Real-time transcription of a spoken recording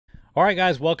All right,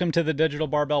 guys, welcome to the Digital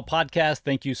Barbell Podcast.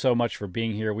 Thank you so much for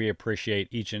being here. We appreciate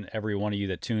each and every one of you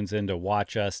that tunes in to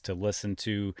watch us, to listen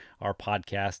to our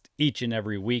podcast each and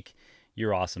every week.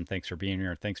 You're awesome. Thanks for being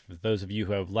here. Thanks for those of you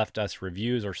who have left us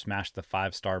reviews or smashed the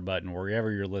 5-star button wherever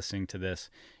you're listening to this.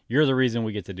 You're the reason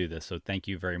we get to do this, so thank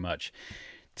you very much.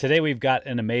 Today we've got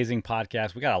an amazing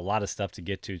podcast. We got a lot of stuff to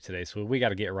get to today, so we got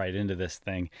to get right into this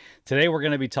thing. Today we're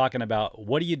going to be talking about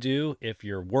what do you do if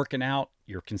you're working out,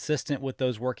 you're consistent with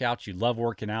those workouts, you love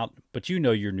working out, but you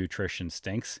know your nutrition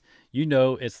stinks. You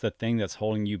know it's the thing that's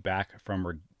holding you back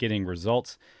from getting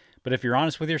results. But if you're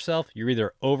honest with yourself, you're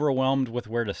either overwhelmed with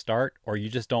where to start or you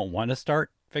just don't want to start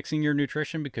fixing your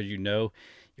nutrition because you know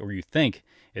or you think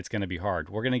it's going to be hard.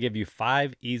 We're going to give you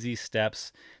 5 easy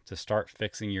steps to start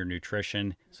fixing your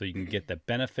nutrition so you can get the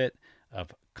benefit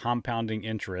of compounding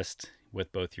interest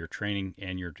with both your training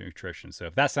and your nutrition. So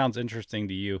if that sounds interesting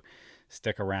to you,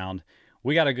 stick around.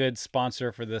 We got a good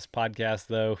sponsor for this podcast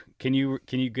though. Can you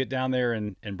get down there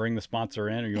and bring the sponsor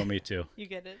in, or you want me to? You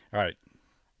get it. All right.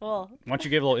 Well, Why don't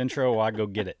you give a little intro while I go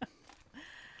get it?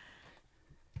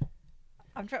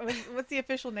 I'm trying. What's the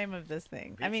official name of this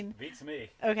thing? Beats me.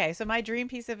 Okay, so my dream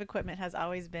piece of equipment has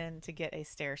always been to get a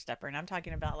stair stepper, and I'm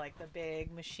talking about like the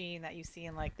big machine that you see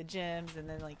in like the gyms, and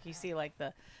then like you see like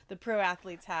the pro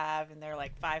athletes have, and they're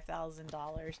like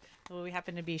 $5,000. Well, we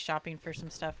happen to be shopping for some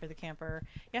stuff for the camper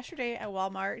yesterday at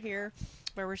Walmart here,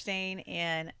 where we're staying,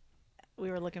 and we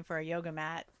were looking for a yoga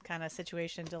mat kind of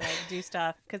situation to like do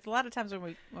stuff because a lot of times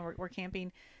when we're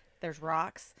camping, there's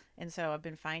rocks, and so I've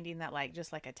been finding that like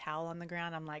just like a towel on the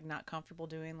ground, I'm like not comfortable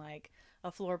doing like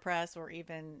a floor press or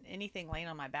even anything laying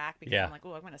on my back because Yeah. I'm like,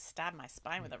 oh, I'm gonna stab my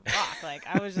spine with a rock. Like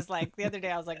I was just like the other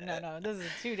day I was like, no, this is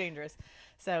too dangerous.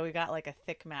 So we got like a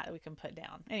thick mat that we can put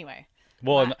down. Anyway,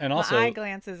 Well, and my also, eye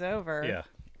glances over yeah.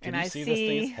 Can and you I see this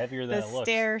thing is see heavier than the it looks?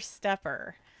 stair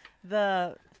stepper,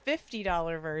 the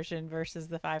 $50 version versus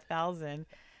the 5,000.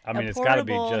 I A mean, it's got to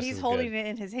be portable. just He's as holding good. it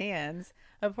in his hands.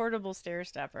 A portable stair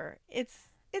stepper. It's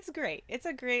great. It's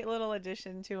a great little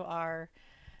addition to our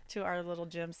little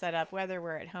gym setup, whether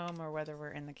we're at home or whether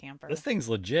we're in the camper. This thing's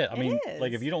legit. I It mean,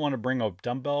 like if is. you don't want to bring a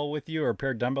dumbbell with you or a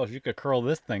pair of dumbbells, you could curl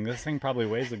this thing. This thing probably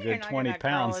weighs a You're good not 20 gonna curl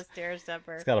a pounds. stair It's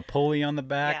stepper. got a pulley on the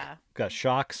back, Yeah. got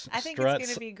shocks, I think it's going to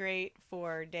struts. be great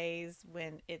for days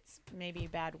when it's maybe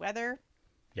bad weather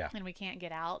Yeah. and we can't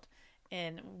get out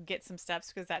and get some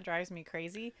steps because that drives me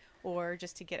crazy, or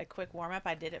just to get a quick warm up.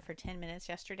 I did it for 10 minutes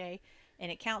yesterday, and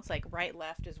it counts like right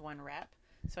left is one rep.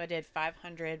 So I did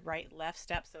 500 right left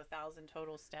steps, so 1,000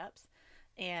 total steps,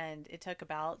 and it took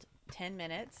about 10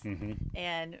 minutes. hmm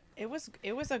And it was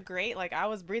a great, like I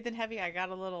was breathing heavy. I got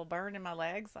a little burn in my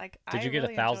legs. Like Did I you get a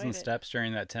really thousand enjoyed it. steps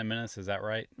during that 10 minutes? Is that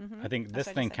right? I think That's this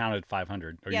what I thing just said. counted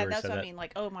 500. Or you Yeah, already that's said what I that? mean.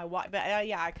 Like, oh my watch, but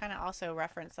yeah, I kind of also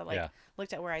referenced that. Like, Yeah.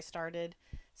 looked at where I started,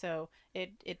 so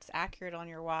it's accurate on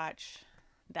your watch.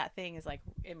 That thing is like,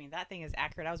 I mean, that thing is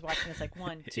accurate. I was watching. It's like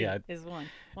one, two Yeah. is one,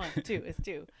 two is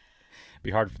two. It'd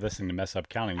be hard for this thing to mess up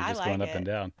counting. You're I just going like up and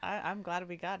it. down. I'm glad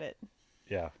we got it.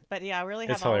 Yeah. But yeah, I really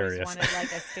It's have always hilarious. wanted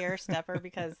like a stair stepper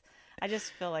because I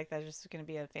just feel like that's just going to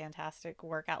be a fantastic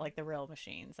workout, like the real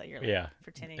machines that you're like Yeah.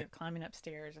 pretending you're climbing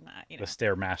upstairs and that, The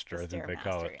Stairmaster, the I think they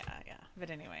call Stairmaster. it. Yeah. But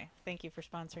anyway, thank you for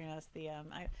sponsoring us.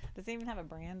 Does it even have a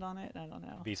brand on it? I don't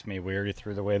know. Beats me. We already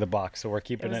threw away the box, so we're It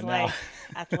keeping was it now. like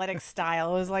athletic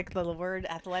style. It was like the word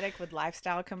athletic with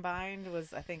lifestyle combined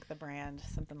was, I think, the brand,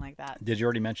 something like that. Did you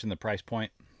already mention the price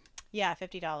point? Yeah,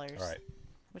 $50. All right.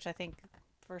 Which I think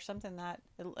for something that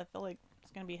I feel like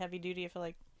it's going to be heavy duty. I feel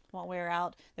like won't wear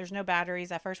out. There's no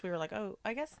batteries. At first we were like, oh,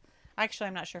 I guess. Actually,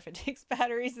 I'm not sure if it takes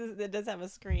batteries. It does have a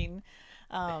screen.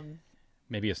 Um,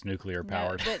 Maybe it's nuclear no,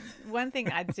 powered. but one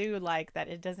thing I do like that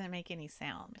it doesn't make any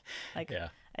sound. Like Yeah.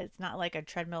 it's not like a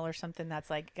treadmill or something that's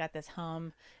like got this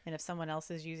hum. And if someone else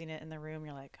is using it in the room,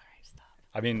 you're like, all right, stop.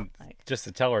 I mean, Like, just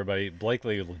to tell everybody,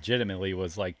 Blakely legitimately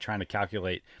was like trying to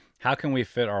calculate how can we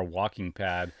fit our walking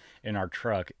pad in our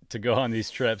truck to go on these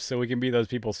trips so we can be those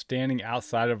people standing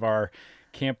outside of our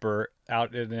camper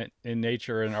out in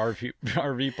nature in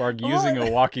RV park using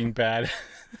a walking pad.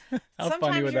 How funny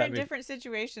sometimes would you're that in be? different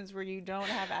situations where you don't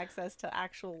have access to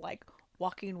actual like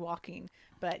walking,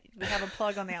 but we have a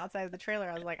plug on the outside of the trailer.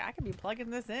 I was like, I could be plugging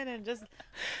this in and just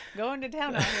going to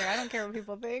town out here. I don't care what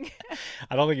people think.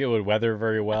 I don't think it would weather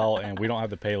very well, and we don't have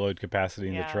the payload capacity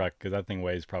in the Yeah. truck because that thing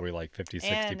weighs probably like 50,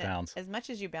 60 And pounds. as much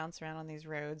as you bounce around on these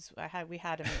roads, we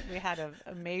had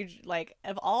a major, like,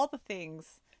 of all the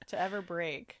things to ever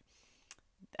break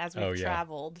as Oh, we've yeah.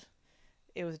 traveled,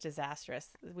 it was disastrous.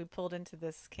 We pulled into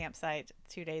this campsite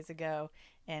 2 days ago,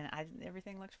 and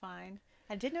everything looked fine.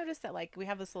 I did notice that like we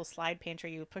have this little slide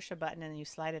pantry. You push a button and you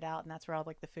slide it out, and that's where all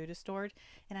like the food is stored.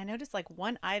 And I noticed like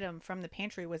one item from the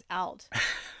pantry was out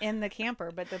in the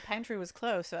camper, but the pantry was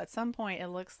closed. So at some point, it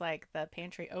looks like the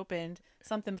pantry opened,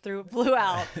 something flew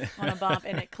out on a bump,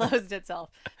 and it closed itself.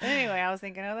 But anyway, I was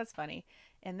thinking, oh, that's funny.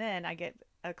 And then I get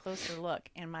a closer look,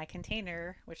 and my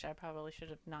container, which I probably should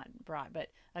have not brought, but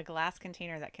a glass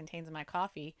container that contains my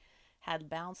coffee, had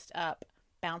bounced up,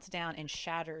 bounced down, and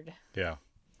shattered. Yeah.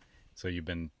 So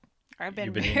I've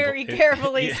been very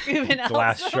carefully scooping out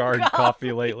glass shard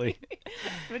coffee lately.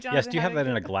 Yes, do you have that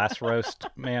in a glass roast,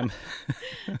 ma'am?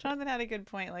 Jonathan had a good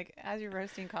point. Like, as you're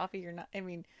roasting coffee, you're not, I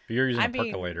mean, you're using a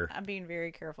percolator. I'm being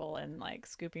very careful and like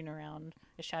scooping around.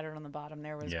 It shattered on the bottom.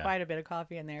 There was quite a bit of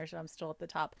coffee in there, so I'm still at the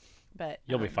top. But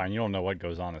you'll be fine. You don't know what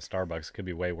goes on at Starbucks. It could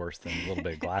be way worse than a little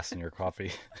bit of glass in your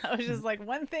coffee. I was just like,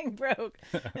 one thing broke,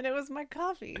 and it was my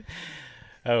coffee.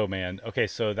 Oh, man. Okay,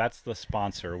 so that's the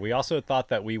sponsor. We also thought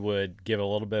that we would give a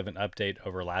little bit of an update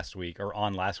over last week, or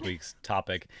on last week's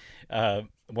topic.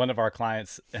 One of our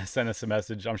clients sent us a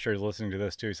message. I'm sure he's listening to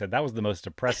this too. He said, that was the most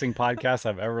depressing podcast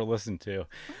I've ever listened to.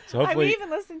 So hopefully... I even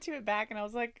listened to it back, and I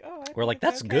was like, oh, we're like,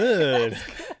 that's good.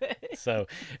 That's good. So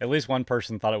at least one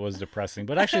person thought it was depressing.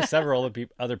 But actually several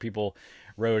other people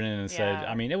wrote in and said,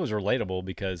 I mean, it was relatable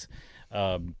because...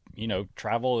 you know,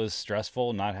 travel is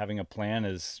stressful. Not having a plan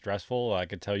is stressful. I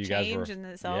could tell you guys were... Change in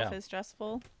itself is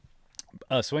stressful.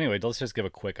 So anyway, let's just give a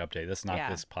quick update. That's not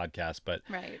this podcast, but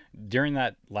during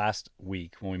that last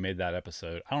week when we made that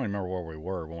episode, I don't remember where we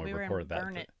were when we recorded that. We were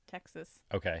in Burnet, Texas.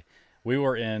 Okay. We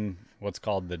were in what's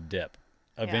called the dip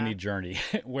of any journey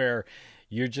where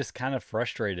you're just kind of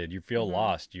frustrated. You feel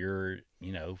lost. You're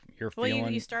feeling...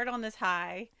 Well, you start on this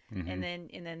high. And then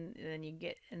you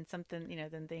get in something,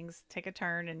 then things take a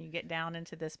turn and you get down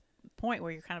into this point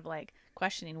where you're kind of like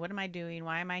questioning, what am I doing?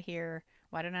 Why am I here?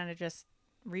 Why don't I just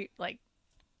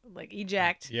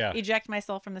eject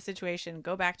myself from the situation,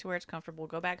 go back to where it's comfortable,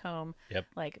 go back home. Yep.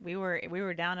 Like we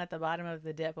were down at the bottom of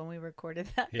the dip when we recorded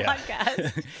that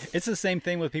podcast. It's the same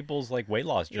thing with people's like weight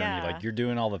loss journey. Like you're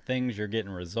doing all the things, you're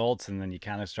getting results, and then you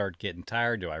kind of start getting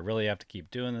tired. Do I really have to keep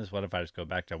doing this? What if I just go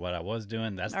back to what I was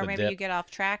doing? That's or maybe you get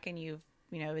off track and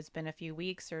it's been a few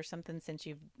weeks or something since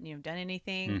you've done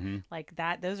anything like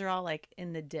that. Those are all like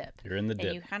in the dip. You're in the dip.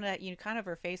 And you kind of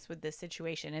are faced with this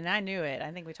situation. And I knew it.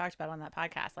 I think we talked about it on that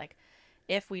podcast. Like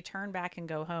if we turn back and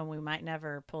go home, we might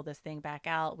never pull this thing back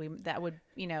out. That would,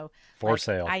 for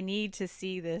sale. I need to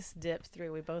see this dip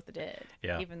through. We both did.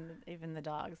 Yeah. Even the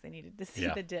dogs, they needed to see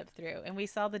the dip through. And we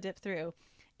saw the dip through,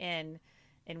 and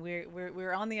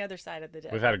we're on the other side of the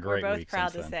dip. We've had a great week. We're both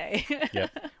proud to say.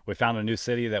 Yep. We found a new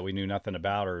city that we knew nothing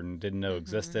about or didn't know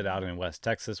existed out in West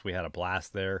Texas. We had a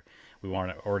blast there. We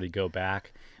want to already go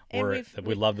back.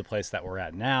 We love the place that we're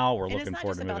at now. We're looking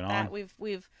forward to moving on.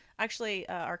 We've actually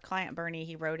our client Bernie,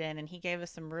 he wrote in and he gave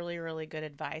us some really, really good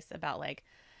advice about like,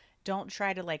 don't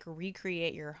try to like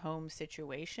recreate your home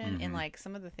situation and like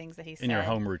some of the things that he said in your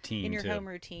home routine. Home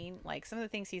routine, like some of the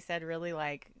things he said really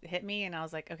like hit me, and I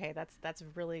was like, okay, that's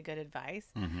really good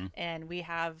advice. And we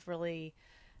have really,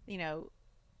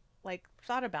 like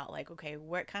thought about like, okay,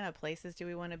 what kind of places do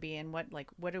we want to be in? What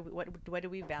do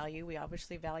we value? We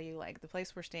obviously value like the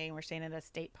place we're staying. We're staying at a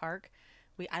state park.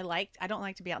 I don't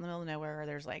like to be out in the middle of nowhere where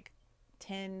there's like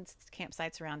 10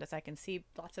 campsites around us. I can see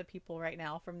lots of people right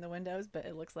now from the windows, but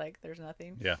it looks like there's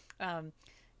nothing. Yeah.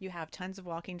 You have tons of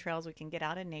walking trails. We can get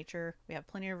out in nature. We have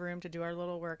plenty of room to do our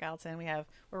little workouts, and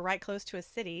we're right close to a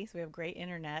city, so we have great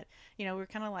internet. We're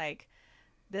kind of like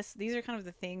this. These are kind of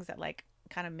the things that like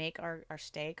kind of make our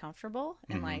stay comfortable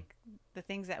and like the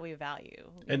things that we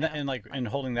value. And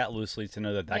holding that loosely to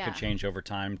know that could change over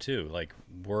time too. Like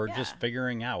we're just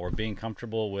figuring out. We're being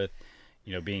comfortable with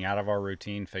being out of our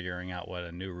routine, figuring out what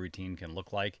a new routine can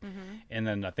look like. And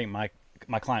then I think my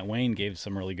client Wayne gave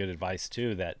some really good advice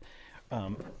too, that,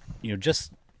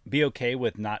 just be okay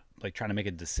with not like trying to make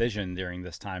a decision during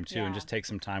this time too. And just take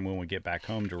some time when we get back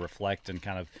home to reflect and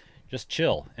kind of just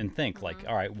chill and think like,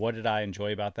 all right, what did I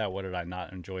enjoy about that? What did I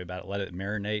not enjoy about it? Let it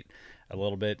marinate a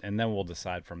little bit. And then we'll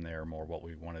decide from there more what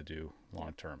we want to do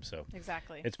long term. So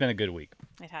exactly. It's been a good week.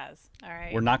 It has. All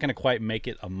right. We're not going to quite make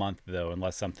it a month though,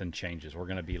 unless something changes. We're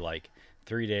going to be like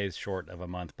 3 days short of a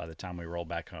month by the time we roll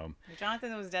back home.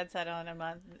 Jonathan was dead set on a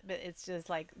month, but it's just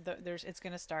like it's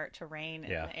going to start to rain in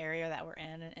the area that we're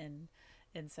in,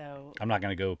 and so I'm not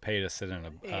going to go pay to sit in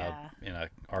a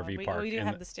RV park. We do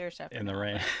have the stair step in the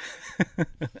rain.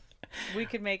 We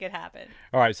could make it happen.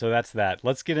 All right, so that's that.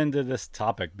 Let's get into this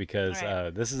topic because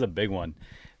this is a big one.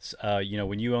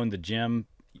 When you own the gym,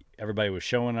 everybody was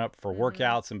showing up for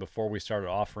workouts, and before we started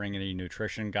offering any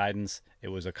nutrition guidance, it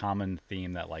was a common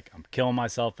theme that like, I'm killing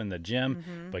myself in the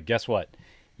gym, but guess what?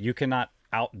 You cannot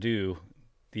outdo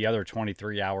the other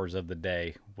 23 hours of the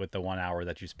day with the 1 hour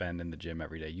that you spend in the gym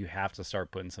every day. You have to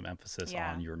start putting some emphasis Yeah.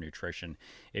 on your nutrition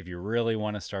if you really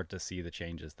want to start to see the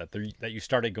changes that that you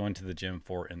started going to the gym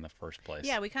for in the first place.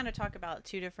 Yeah, we kind of talk about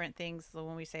two different things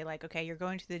when we say like, okay, you're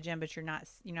going to the gym, but you're not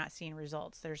seeing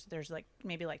results. There's like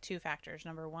maybe like two factors.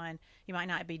 Number one, you might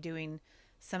not be doing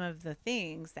some of the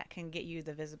things that can get you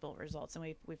the visible results, and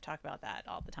we've talked about that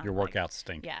all the time. Your like, workouts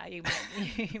stink. Yeah, you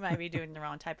might be doing the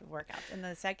wrong type of workouts. And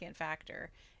the second factor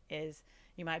is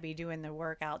you might be doing the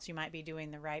workouts, you might be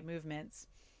doing the right movements,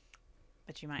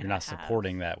 but you might You're not not have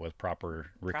supporting that with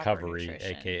proper recovery,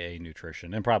 nutrition. aka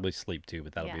nutrition, and probably sleep too.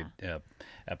 But that'll Yeah. be an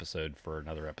episode for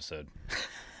another episode.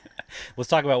 Let's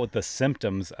talk about what the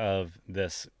symptoms of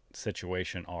this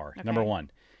situation are. Number Okay.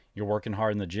 one, you're working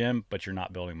hard in the gym, but you're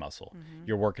not building muscle.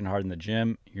 You're working hard in the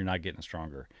gym, you're not getting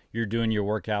stronger. You're doing your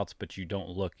workouts, but you don't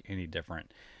look any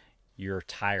different. You're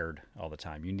tired all the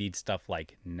time. You need stuff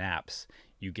like naps.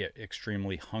 You get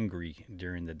extremely hungry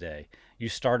during the day. You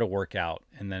start a workout,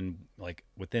 and then like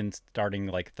within starting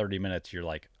like 30 minutes, you're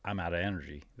like, I'm out of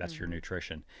energy. That's your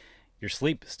nutrition. Your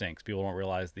sleep stinks. People don't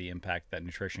realize the impact that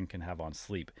nutrition can have on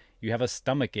sleep. You have a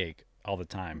stomach ache all the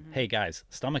time. Hey guys,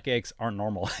 stomach aches aren't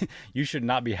normal. You should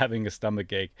not be having a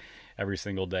stomach ache every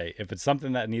single day. If it's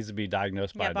something that needs to be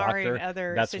diagnosed by a barring doctor,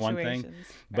 other that's one thing. situations,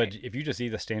 But right. if you just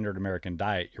eat a standard American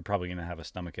diet, you're probably going to have a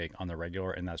stomach ache on the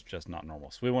regular, and that's just not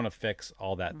normal. So we want to fix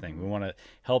all that thing. We want to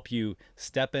help you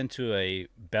step into a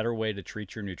better way to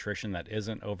treat your nutrition that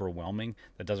isn't overwhelming,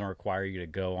 that doesn't require you to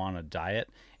go on a diet,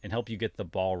 and help you get the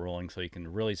ball rolling so you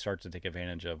can really start to take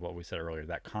advantage of what we said earlier,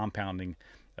 that compounding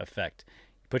effect.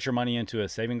 Put your money into a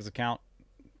savings account,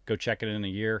 go check it in a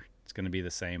year. It's going to be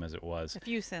the same as it was. A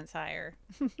few cents higher.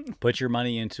 Put your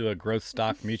money into a growth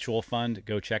stock mutual fund,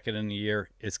 go check it in a year.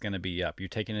 It's going to be up. You're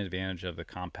taking advantage of the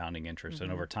compounding interest.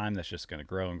 And over time, that's just going to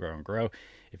grow and grow and grow.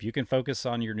 If you can focus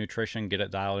on your nutrition, get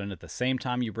it dialed in at the same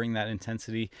time you bring that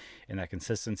intensity and that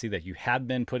consistency that you had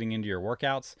been putting into your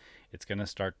workouts, it's going to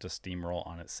start to steamroll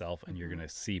on itself, and you're going to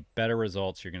see better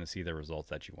results. You're going to see the results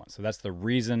that you want. So that's the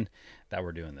reason that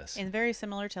we're doing this. And very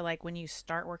similar to like when you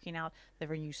start working out, that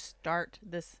when you start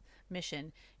this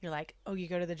mission, you're like, oh, you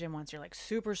go to the gym once, you're like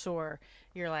super sore.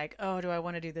 You're like, oh, do I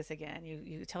want to do this again?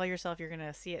 You tell yourself you're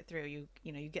gonna see it through. You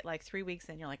get like 3 weeks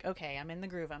in, you're like, okay, I'm in the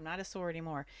groove. I'm not as sore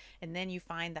anymore. And then you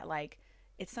find that like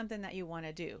it's something that you want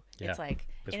to do. Yeah, It's like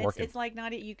it's and working. it's like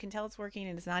not you can tell it's working,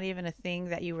 and it's not even a thing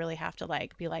that you really have to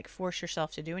like be like force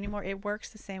yourself to do anymore. It works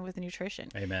the same with nutrition.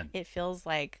 Amen. It feels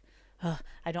like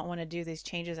I don't want to do these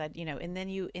changes. And then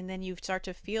you start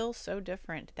to feel so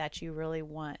different that you really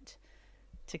want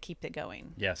to keep it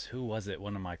going. Yes. Who was it?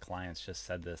 One of my clients just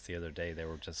said this the other day. They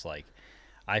were just like,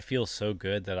 I feel so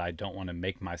good that I don't want to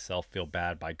make myself feel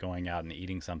bad by going out and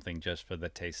eating something just for the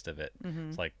taste of it.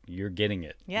 It's like, you're getting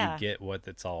it. Yeah. You get what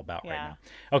it's all about right Yeah.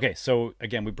 now. Okay. So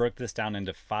again, we broke this down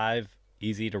into 5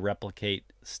 easy to replicate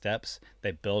steps.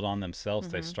 They build on themselves.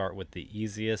 They start with the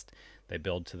easiest, they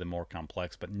build to the more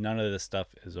complex, but none of this stuff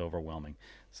is overwhelming.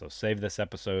 So save this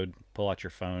episode, pull out your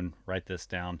phone, write this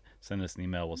down, send us an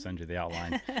email. We'll send you the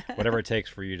outline, whatever it takes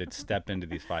for you to step into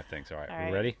these 5 things. All right. All We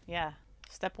right. ready? Yeah.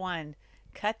 Step 1,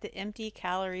 cut the empty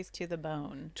calories to the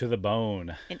bone. To the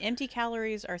bone. And empty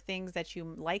calories are things that you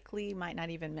likely might not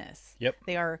even miss. Yep.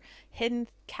 They are hidden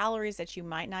calories that you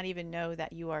might not even know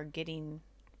that you are getting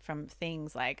from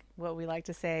things like what we like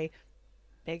to say,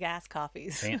 big ass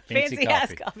coffees. Fancy ass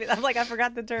coffee. coffees. I'm like, I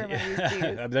forgot the term I used to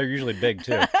use. They're usually big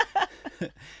too.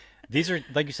 These are,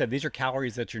 like you said, these are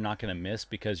calories that you're not going to miss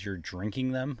because you're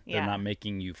drinking them. They're Yeah. not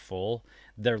making you full.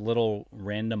 They're little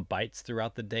random bites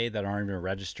throughout the day that aren't even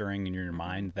registering in your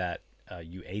mind that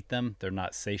you ate them. They're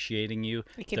not satiating you.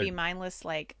 It could They're- be mindless,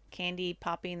 like candy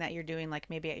popping that you're doing, like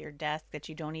maybe at your desk that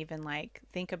you don't even like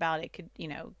think about. It could,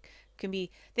 can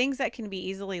be things that can be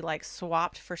easily like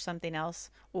swapped for something else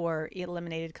or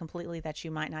eliminated completely that you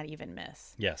might not even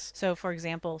miss. Yes. So, for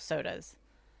example, sodas.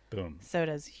 Boom.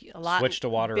 Sodas, a lot. Switch to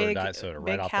water or big, diet soda right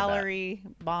big off the bat. calorie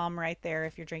bomb right there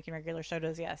if you're drinking regular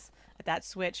sodas. Yes, that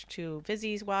switch to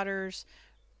fizzies, waters,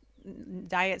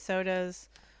 diet sodas,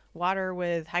 water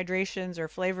with hydrations or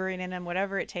flavoring in them,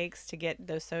 whatever it takes to get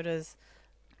those sodas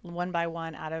one by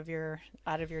one out of your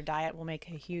diet will make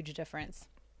a huge difference.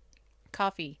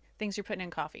 Coffee, things you're putting in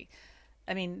coffee.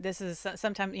 I mean, this is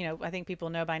sometimes, I think people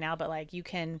know by now, but like you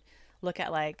can look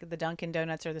at like the Dunkin'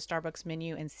 Donuts or the Starbucks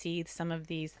menu and see some of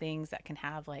these things that can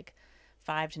have like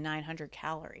 500 to 900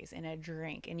 calories in a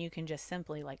drink. And you can just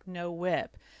simply like no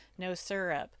whip, no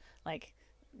syrup, like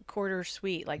quarter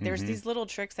sweet. Like there's these little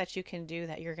tricks that you can do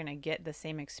that you're going to get the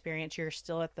same experience. You're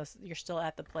still at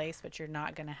the place, but you're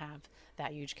not going to have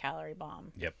that huge calorie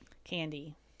bomb. Yep.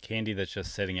 Candy That's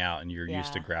just sitting out and you're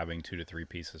used to Yeah. grabbing 2 to 3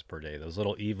 pieces per day. Those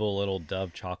little evil little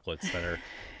Dove chocolates that are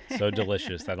so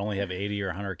delicious that only have 80 or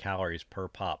 100 calories per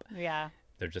pop. Yeah.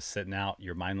 They're just sitting out.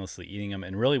 You're mindlessly eating them.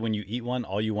 And really, when you eat one,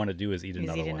 all you want to do is eat Just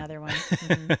another eat one. another one.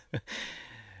 Mhm.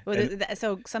 Well, And,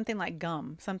 so something like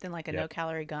gum, something like a no yep.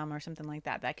 calorie gum or something like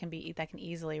that, that can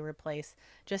easily replace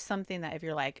just something that if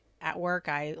you're like at work,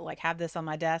 I like have this on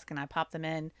my desk and I pop them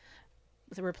in,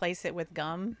 to replace it with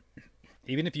gum.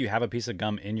 Even if you have a piece of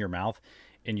gum in your mouth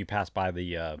and you pass by the,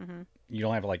 you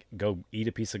don't have to like go eat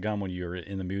a piece of gum when you're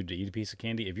in the mood to eat a piece of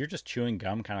candy. If you're just chewing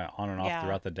gum kind of on and off Yeah.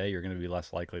 throughout the day, you're going to be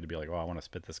less likely to be like, oh, I want to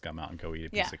spit this gum out and go eat a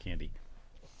piece Yeah. of candy.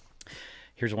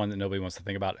 Here's one that nobody wants to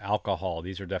think about: alcohol.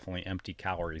 These are definitely empty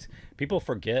calories. People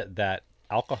forget that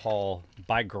alcohol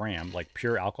by gram, like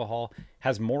pure alcohol,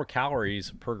 has more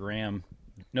calories per gram.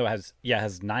 No, it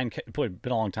has nine. It's been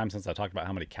a long time since I talked about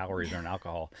how many calories are in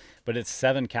alcohol, but it's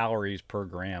 7 calories per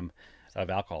gram of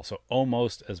alcohol, so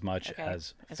almost as much Okay.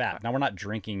 as As fat. Now we're not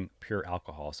drinking pure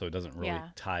alcohol, so it doesn't really Yeah.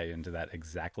 tie into that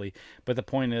exactly. But the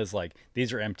point is, like,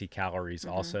 these are empty calories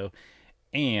also,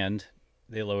 and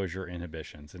they lowers your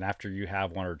inhibitions. And after you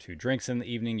have 1 or 2 drinks in the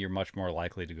evening, you're much more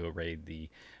likely to go raid the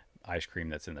ice cream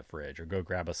that's in the fridge or go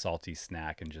grab a salty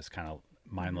snack and just kind of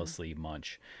mindlessly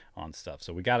munch on stuff.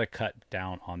 So we got to cut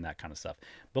down on that kind of stuff.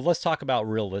 But let's talk about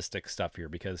realistic stuff here,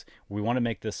 because we want to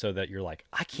make this so that you're like,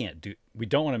 we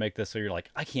don't want to make this so you're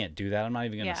like, I can't do that. I'm not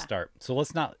even going to Yeah. start. So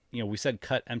let's not, we said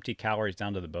cut empty calories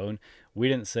down to the bone. We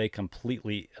didn't say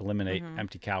completely eliminate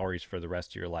empty calories for the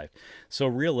rest of your life. So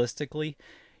realistically,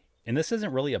 and this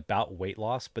isn't really about weight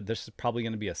loss, but this is probably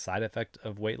going to be a side effect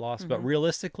of weight loss. But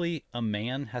realistically, a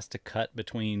man has to cut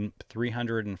between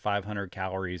 300 and 500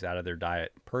 calories out of their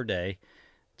diet per day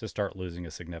to start losing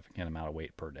a significant amount of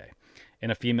weight per day.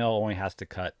 And a female only has to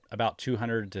cut about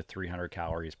 200 to 300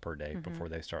 calories per day before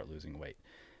they start losing weight.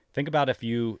 Think about if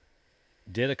you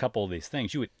did a couple of these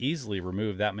things, you would easily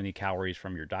remove that many calories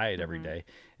from your diet every day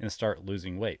and start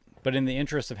losing weight. But in the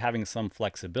interest of having some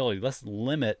flexibility, let's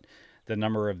limit the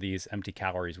number of these empty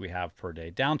calories we have per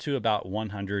day down to about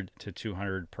 100 to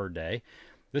 200 per day.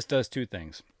 This does 2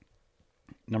 things.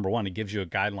 Number 1, it gives you a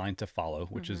guideline to follow,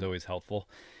 which is always helpful.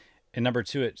 And number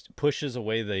 2, it pushes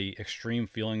away the extreme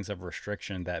feelings of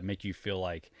restriction that make you feel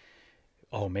like,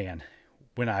 oh man,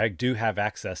 when I do have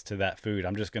access to that food,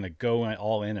 I'm just going to go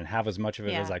all in and have as much of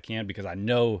it as I can, because I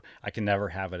know I can never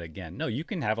have it again. No, you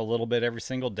can have a little bit every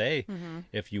single day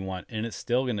if you want, and it's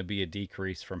still going to be a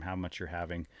decrease from how much you're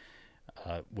having,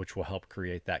 which will help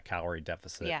create that calorie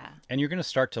deficit. Yeah. And you're going to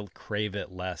start to crave it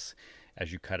less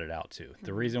as you cut it out too.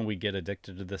 The reason we get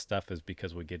addicted to this stuff is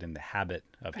because we get in the habit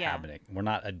of having it. We're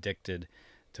not addicted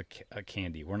to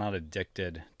candy. We're not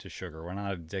addicted to sugar. We're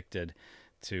not addicted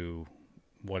to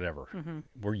whatever.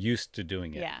 We're used to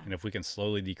doing it. Yeah. And if we can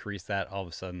slowly decrease that, all of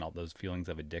a sudden all those feelings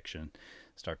of addiction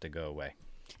start to go away.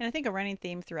 And I think a running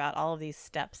theme throughout all of these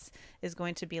steps is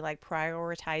going to be like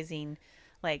prioritizing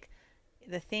like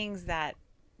the things that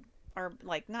are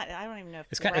like not, I don't even know if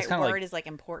It's the kind, right it's kind word of like is like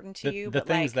important to you, the but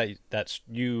things like, that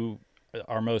you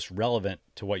are most relevant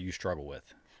to what you struggle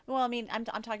with. well, I mean, I'm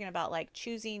talking about like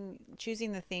choosing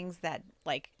the things that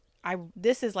like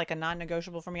this is like a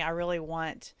non-negotiable for me. I really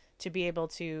want to be able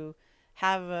to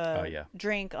have a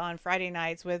drink on Friday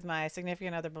nights with my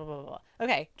significant other, blah, blah, blah.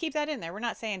 Okay, keep that in there. We're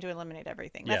not saying to eliminate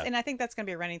everything. And I think that's going to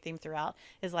be a running theme throughout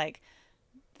is like,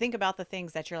 think about the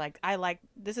things that you're like, I like,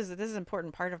 this is an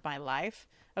important part of my life.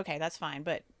 Okay, that's fine.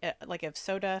 But like if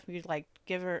soda, you'd like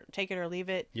take it or leave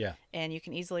it. Yeah. And you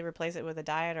can easily replace it with a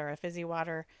diet or a fizzy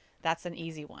water. That's an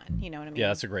easy one. You know what I mean? Yeah,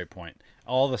 that's a great point.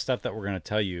 All the stuff that we're going to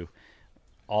tell you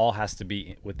all has to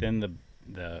be within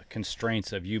the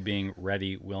constraints of you being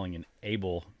ready, willing, and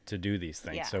able to do these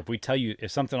things. Yeah. So if we tell you,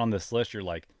 if something on this list, you're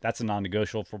like, that's a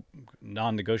non-negotiable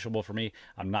for me,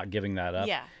 I'm not giving that up.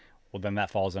 Yeah. Well, then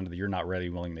that falls under the you're not ready,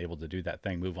 willing, and able to do that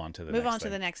thing. Move on to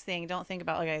the next thing. Don't think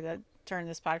about, okay, turn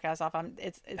this podcast off.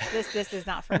 It's this is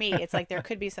not for me. It's like there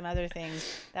could be some other things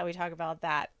that we talk about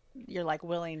that you're like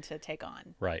willing to take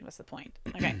on. Right. What's the point?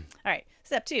 Okay. All right.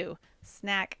 Step 2,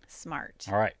 snack smart.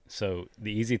 All right. So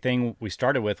the easy thing we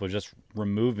started with was just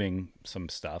removing some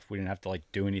stuff. We didn't have to like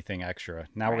do anything extra.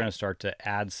 Now we're going to start to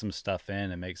add some stuff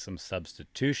in and make some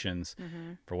substitutions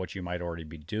for what you might already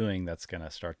be doing. That's going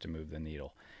to start to move the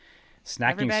needle.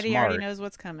 Snacking Everybody smart. already knows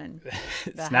what's coming.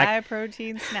 The high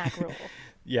protein snack rule.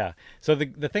 Yeah. So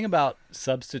the thing about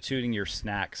substituting your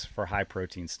snacks for high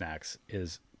protein snacks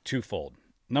is twofold.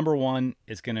 number one,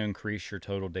 it's going to increase your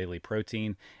total daily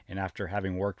protein. And after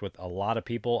having worked with a lot of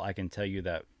people, I can tell you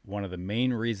that one of the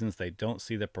main reasons they don't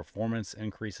see the performance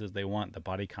increases they want, the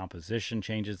body composition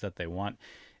changes that they want,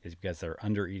 is because they're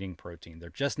under eating protein. They're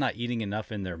just not eating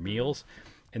enough in their meals,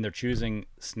 and they're choosing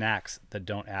snacks that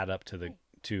don't add up to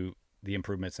the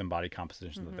improvements in body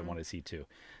composition that they want to see too.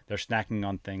 They're snacking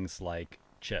on things like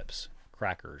chips,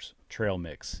 crackers, trail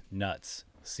mix, nuts,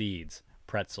 seeds,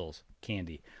 pretzels,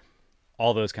 candy,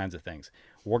 all those kinds of things.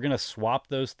 We're going to swap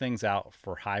those things out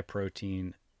for high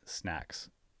protein snacks.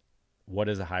 What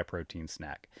is a high protein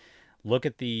snack? Look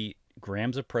at the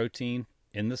grams of protein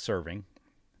in the serving,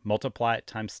 multiply it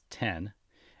times 10,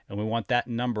 and we want that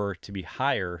number to be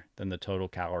higher than the total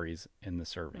calories in the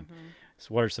serving.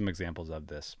 So what are some examples of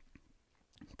this?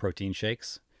 Protein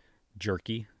shakes,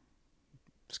 jerky.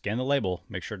 Scan the label,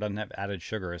 make sure it doesn't have added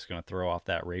sugar. It's going to throw off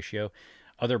that ratio.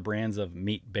 Other brands of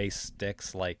meat-based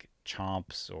sticks like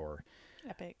Chomps or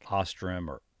Epic. Ostrom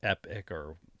or Epic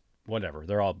or whatever.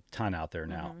 They're all a ton out there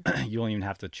now. You don't even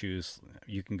have to choose.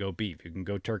 You can go beef, you can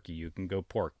go turkey, you can go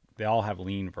pork. They all have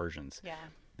lean versions. Yeah.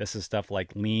 This is stuff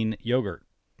like lean yogurt.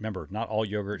 Remember, not all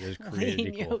yogurt is created Lean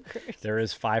equal. yogurt. There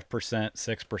is 5%,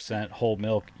 6% whole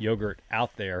milk yogurt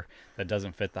out there that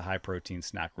doesn't fit the high protein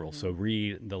snack rule. So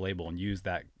read the label and use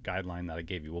that guideline that I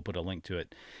gave you. We'll put a link to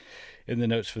it in the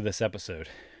notes for this episode.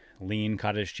 Lean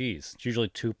cottage cheese. It's usually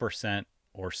 2%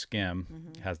 or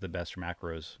skim, has the best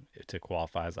macros to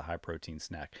qualify as a high protein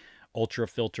snack. Ultra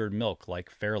filtered milk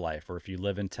like Fairlife, or if you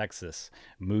live in Texas,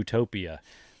 Mootopia.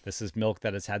 This is milk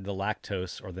that has had the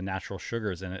lactose or the natural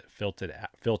sugars in it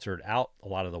filtered out, a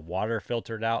lot of the water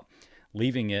filtered out,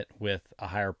 leaving it with a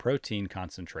higher protein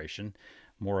concentration,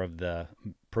 more of the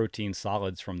protein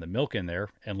solids from the milk in there,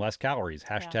 and less calories.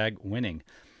 Hashtag winning.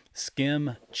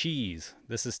 Skim cheese.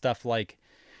 This is stuff like,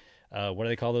 what do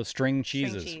they call those? String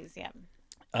cheeses. String cheese, yeah.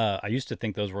 I used to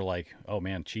think those were like, oh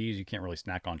man, cheese, you can't really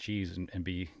snack on cheese and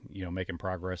be, making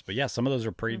progress. But yeah, some of those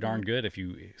are pretty darn good if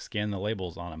you scan the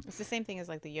labels on them. It's the same thing as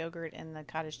like the yogurt and the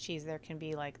cottage cheese. There can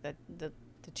be like the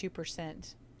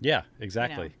 2%. Yeah,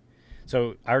 exactly.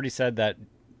 So I already said that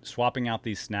swapping out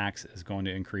these snacks is going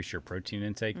to increase your protein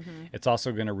intake. It's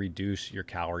also going to reduce your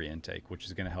calorie intake, which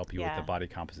is going to help you with the body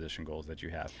composition goals that you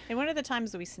have. And one of the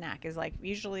times that we snack is like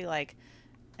usually like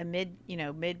a mid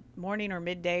morning or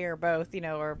midday or both,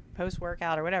 or post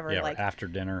workout or whatever. Yeah, like or after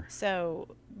dinner.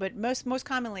 So, but most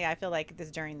commonly I feel like this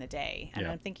during the day. And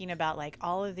I'm thinking about like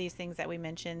all of these things that we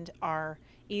mentioned are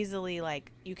easily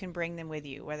like you can bring them with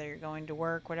you, whether you're going to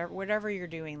work, whatever you're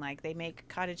doing. Like they make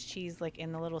cottage cheese like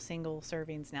in the little single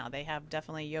servings now. They have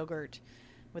definitely yogurt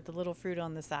with the little fruit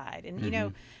on the side.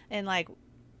 And and like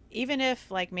even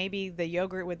if like maybe the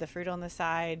yogurt with the fruit on the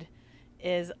side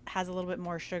has a little bit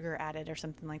more sugar added or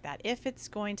something like that, if it's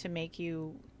going to make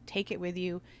you take it with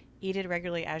you, eat it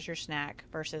regularly as your snack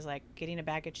versus like getting a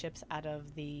bag of chips out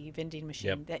of the vending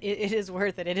machine, that it is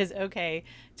worth it. It is okay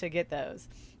to get those,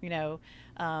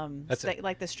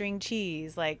 like the string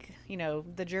cheese, like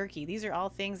the jerky. These are all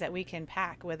things that we can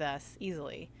pack with us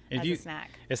easily as a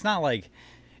snack. It's not like,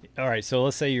 all right, so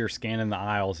let's say you're scanning the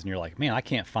aisles and you're like, man, I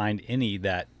can't find any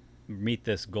that meet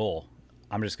this goal.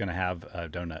 I'm just going to have a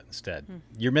donut instead.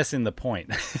 You're missing the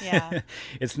point. Yeah.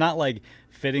 It's not like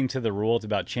fitting to the rule. It's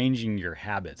about changing your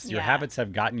habits. Your habits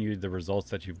have gotten you the results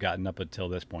that you've gotten up until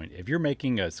this point. If you're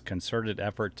making a concerted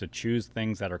effort to choose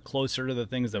things that are closer to the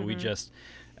things that we just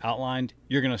outlined,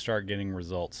 you're going to start getting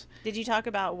results. Did you talk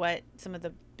about what some of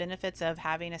the benefits of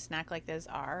having a snack like this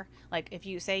are? Like if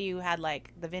you say you had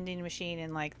like the vending machine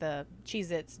and like the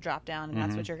Cheez-Its drop down and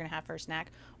that's what you're going to have for a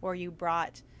snack, or you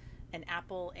brought an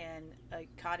apple and a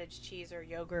cottage cheese or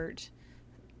yogurt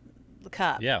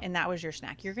cup, and that was your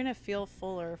snack, you're gonna feel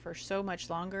fuller for so much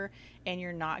longer, and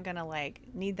you're not gonna like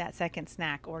need that second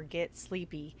snack or get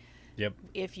sleepy.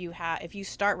 If you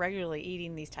start regularly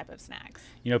eating these type of snacks.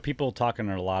 People talking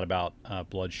a lot about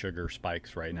blood sugar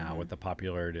spikes right now with the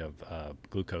popularity of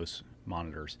glucose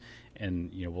monitors,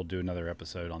 and we'll do another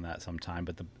episode on that sometime.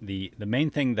 But the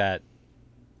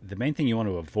main thing you want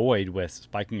to avoid with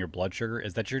spiking your blood sugar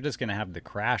is that you're just going to have the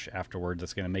crash afterwards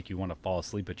that's going to make you want to fall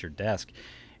asleep at your desk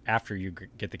after you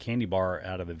get the candy bar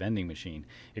out of the vending machine.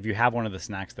 If you have one of the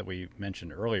snacks that we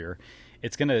mentioned earlier,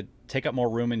 it's going to take up more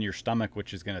room in your stomach,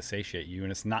 which is going to satiate you,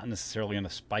 and it's not necessarily going to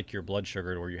spike your blood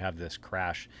sugar to where you have this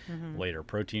crash later.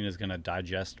 Protein is going to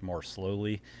digest more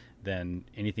slowly than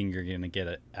anything you're going to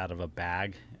get out of a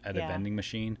bag at a vending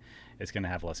machine. It's going to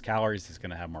have less calories, it's going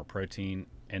to have more protein,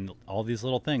 and all these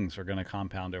little things are going to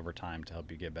compound over time to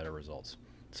help you get better results.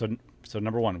 So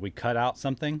number one, we cut out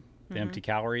something the empty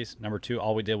calories. Number two,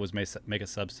 all we did was make a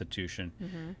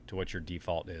substitution to what your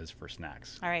default is for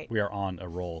snacks. All right. We are on a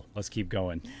roll. Let's keep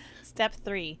going. Step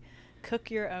 3, cook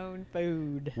your own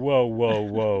food. Whoa, whoa,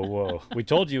 whoa, whoa. We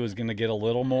told you it was going to get a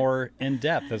little more in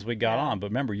depth as we got on.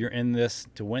 But remember, you're in this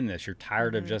to win this. You're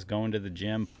tired of just going to the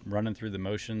gym, running through the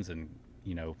motions and,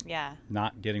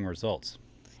 not getting results.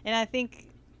 And I think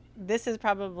this is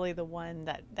probably the one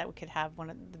that could have one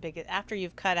of the biggest, after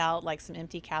you've cut out like some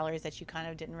empty calories that you kind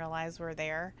of didn't realize were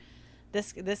there.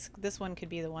 This one could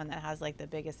be the one that has like the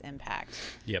biggest impact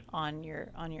on your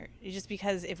just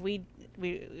because if we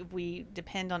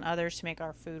depend on others to make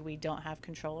our food, we don't have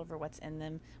control over what's in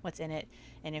it.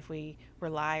 And if we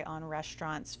rely on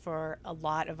restaurants for a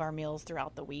lot of our meals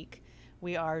throughout the week,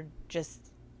 we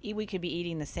could be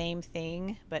eating the same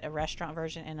thing, but a restaurant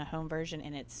version and a home version,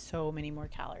 and it's so many more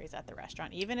calories at the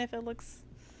restaurant, even if it looks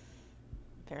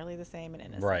fairly the same and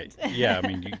innocent. Right. Yeah. I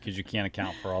mean, because you can't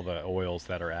account for all the oils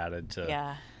that are added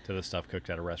to the stuff cooked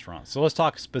at a restaurant. So let's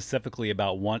talk specifically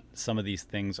about what some of these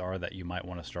things are that you might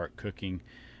want to start cooking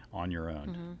on your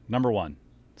own. Number one,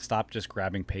 stop just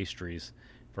grabbing pastries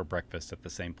for breakfast at the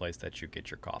same place that you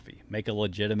get your coffee. Make a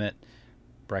legitimate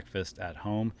breakfast at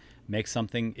home. Make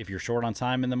something, if you're short on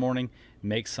time in the morning,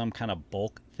 make some kind of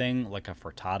bulk thing like a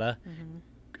frittata.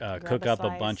 Cook up a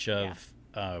bunch of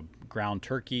ground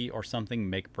turkey or something,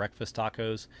 make breakfast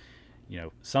tacos,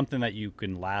 something that you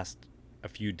can last a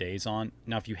few days on.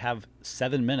 Now, if you have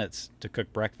 7 minutes to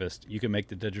cook breakfast, you can make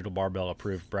the Digital Barbell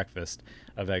approved breakfast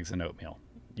of eggs and oatmeal.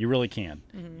 You really can.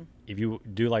 If you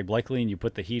do like Blakely and you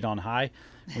put the heat on high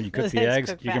when you cook the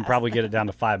eggs, you can probably get it down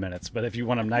to 5 minutes. But if you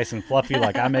want them nice and fluffy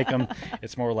like I make them,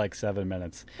 it's more like 7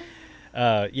 minutes.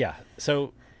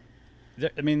 So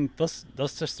I mean, let's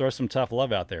just throw some tough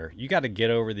love out there. You got to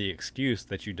get over the excuse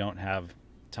that you don't have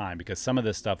time, because some of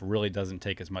this stuff really doesn't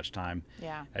take as much time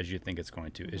as you think it's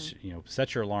going to. It's,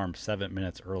 set your alarm 7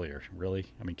 minutes earlier. Really?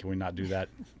 I mean, can we not do that?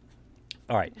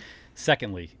 All right.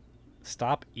 Secondly,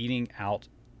 stop eating out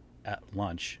at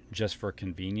lunch just for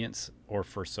convenience or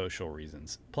for social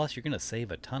reasons. Plus, you're going to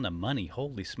save a ton of money.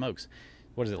 Holy smokes.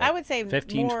 What is it? Like I would say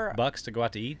 $15 to go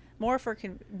out to eat?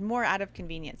 More out of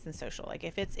convenience than social. Like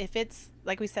if it's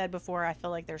like we said before, I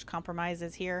feel like there's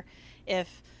compromises here.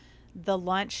 If the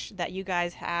lunch that you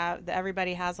guys have, that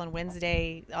everybody has on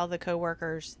Wednesday, all the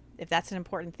coworkers, if that's an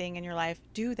important thing in your life,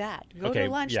 do that. Go to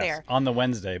lunch there. On the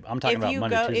Wednesday. I'm talking about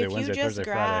Monday, Tuesday, Wednesday, Thursday,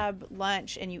 Friday. If you just grab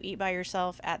lunch and you eat by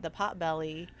yourself at the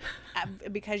Potbelly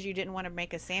because you didn't want to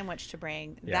make a sandwich to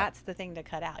bring, that's the thing to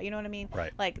cut out. You know what I mean?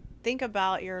 Right. Like, think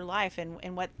about your life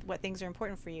and what things are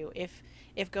important for you.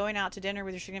 If going out to dinner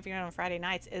with your significant other on Friday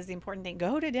nights is the important thing,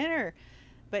 go to dinner.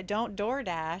 But don't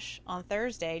DoorDash on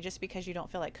Thursday just because you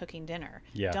don't feel like cooking dinner.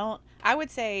 Yeah. I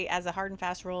would say, as a hard and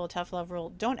fast rule, a tough love rule,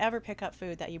 don't ever pick up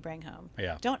food that you bring home.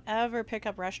 Yeah. Don't ever pick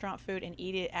up restaurant food and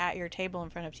eat it at your table in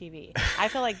front of TV. I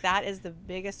feel like that is the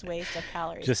biggest waste of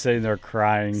calories. Just sitting there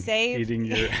crying, eating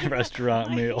your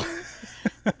restaurant meal.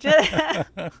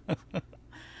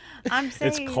 I'm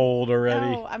saying it's cold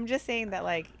already. No, I'm just saying that,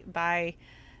 like, by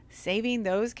saving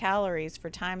those calories for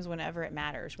times whenever it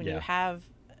matters, when you have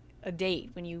a date,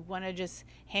 when you want to just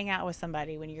hang out with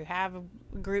somebody, when you have a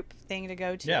group thing to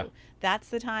go to, that's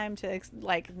the time to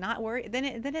like not worry. Then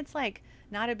it's like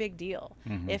not a big deal.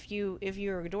 If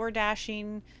you're door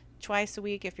dashing twice a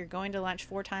week, if you're going to lunch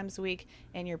 4 times a week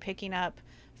and you're picking up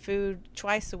food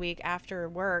twice a week after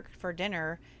work for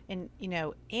dinner, and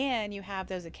you have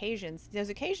those occasions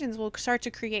will start to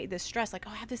create this stress, like,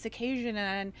 oh, I have this occasion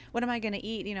and what am I going to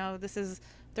eat? This is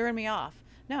throwing me off.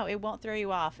 No, it won't throw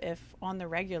you off if on the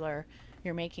regular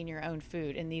you're making your own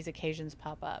food and these occasions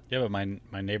pop up. Yeah, but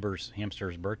my neighbor's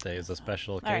hamster's birthday is a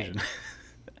special occasion.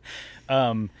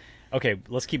 Right. Okay,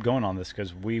 let's keep going on this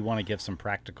because we want to give some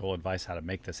practical advice how to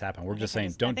make this happen. We're just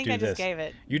saying, don't do this. I just gave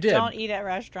it. You did. Don't eat at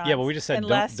restaurants. Yeah, but we just said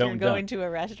unless don't. you're going to a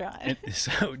restaurant.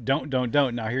 So don't.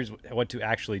 Now here's what to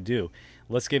actually do.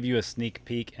 Let's give you a sneak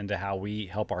peek into how we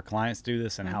help our clients do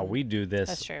this and how we do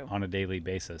this on a daily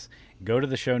basis. Go to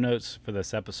the show notes for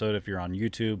this episode if you're on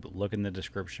YouTube. Look in the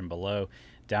description below.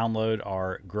 Download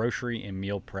our grocery and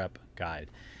meal prep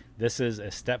guide. This is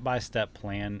a step-by-step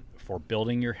plan for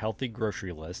building your healthy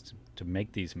grocery list to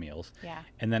make these meals. Yeah.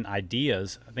 And then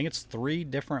ideas. I think it's 3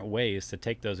 different ways to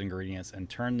take those ingredients and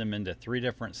turn them into 3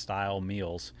 different style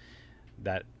meals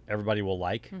that everybody will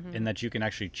like, and that you can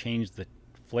actually change the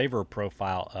flavor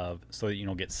profile of, so that you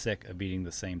don't get sick of eating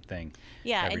the same thing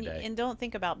every day. And don't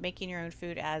think about making your own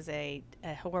food as a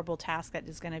horrible task that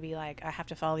is going to be like, I have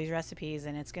to follow these recipes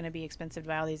and it's going to be expensive to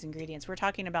buy all these ingredients. We're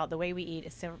talking about the way we eat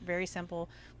is very simple,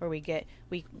 where we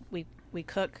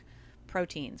cook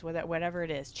proteins, whatever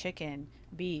it is, chicken,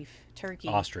 beef, turkey,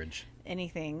 Ostrich.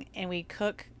 anything, and we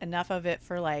cook enough of it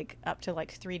for like up to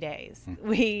like 3 days.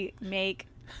 We make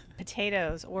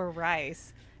potatoes or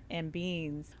rice and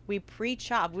beans. We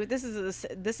pre-chop. This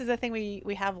is a thing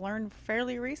we have learned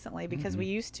fairly recently, because we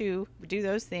used to do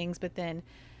those things, but then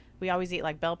we always eat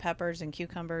like bell peppers and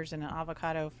cucumbers and an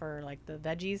avocado for like the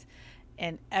veggies.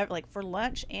 And like for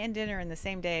lunch and dinner in the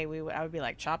same day, I would be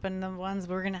like chopping the ones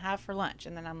we're gonna have for lunch,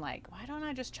 and then I'm like, why don't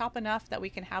I just chop enough that we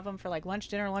can have them for like lunch,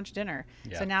 dinner?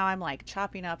 Yeah. So now I'm like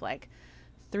chopping up like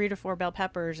 3 to 4 bell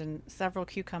peppers and several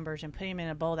cucumbers and putting them in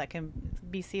a bowl that can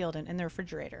be sealed in the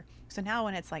refrigerator. So now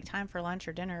when it's like time for lunch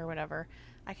or dinner or whatever,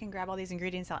 I can grab all these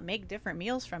ingredients out, make different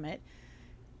meals from it,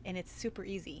 and it's super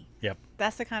easy. Yep.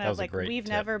 That's the kind That of was a like, great we've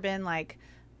tip. never been like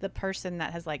the person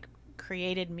that has like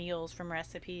created meals from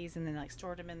recipes and then like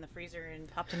stored them in the freezer and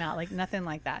popped them out, like nothing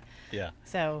like that. Yeah.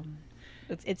 So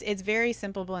it's very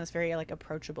simple and it's very like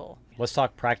approachable. Let's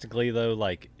talk practically though.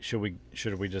 Like, should we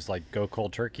just like go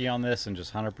cold turkey on this and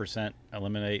just 100%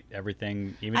 eliminate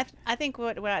everything? Even I think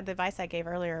what the advice I gave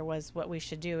earlier was what we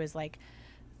should do is like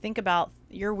think about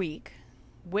your week,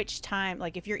 which time,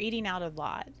 like if you're eating out a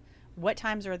lot, what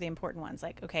times are the important ones?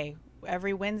 Like, okay,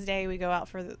 every Wednesday we go out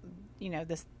for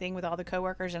this thing with all the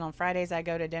coworkers, and on Fridays I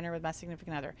go to dinner with my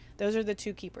significant other. Those are the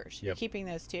two keepers. You're keeping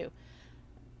those two.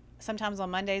 Sometimes on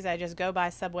Mondays I just go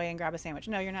by Subway and grab a sandwich.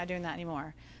 No, you're not doing that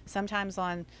anymore. Sometimes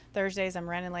on Thursdays I'm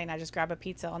running late and I just grab a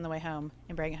pizza on the way home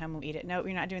and bring it home and eat it. No,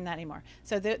 you're not doing that anymore.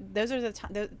 So those are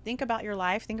think about your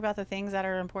life. Think about the things that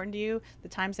are important to you, the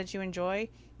times that you enjoy,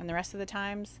 and the rest of the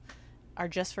times are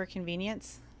just for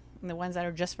convenience. And the ones that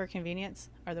are just for convenience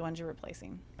are the ones you're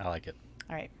replacing. I like it.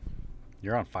 All right.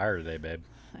 You're on fire today, babe.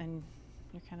 And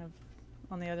you're kind of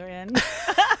on the other end.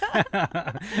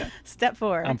 Step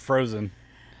 4. I'm frozen.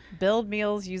 Build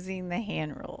meals using the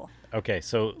hand rule. Okay,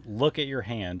 so look at your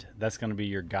hand. That's going to be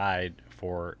your guide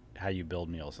for how you build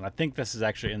meals. And I think this is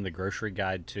actually in the grocery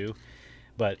guide too.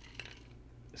 But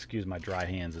excuse my dry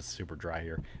hands, it's super dry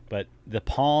here. But the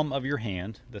palm of your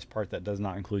hand, this part that does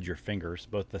not include your fingers,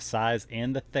 both the size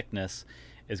and the thickness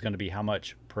is going to be how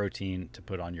much protein to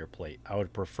put on your plate. I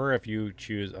would prefer if you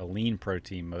choose a lean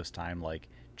protein most time, like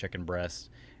chicken breast,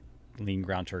 lean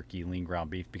ground turkey, lean ground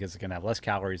beef, because it's going to have less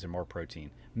calories and more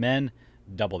protein. Men,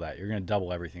 double that. You're going to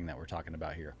double everything that we're talking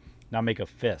about here. Now make a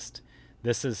fist.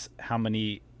 This is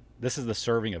the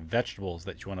serving of vegetables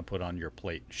that you want to put on your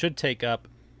plate. Should take up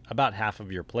about half of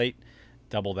your plate.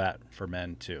 Double that for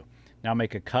men too. Now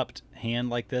make a cupped hand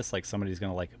like this, like somebody's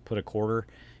going to like put a quarter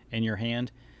in your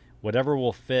hand. Whatever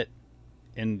will fit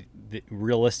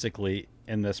realistically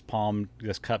in this palm,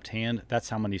 this cupped hand, that's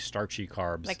how many starchy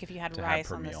carbs. Like if you had to rice have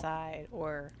per on meal. the side,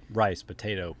 or Rice,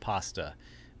 potato, pasta,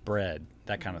 bread,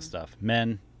 that kind of stuff.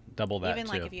 Men, double that even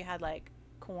too. like if you had like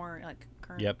corn,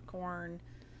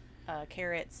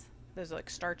 carrots, those are like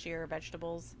starchier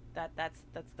vegetables. That's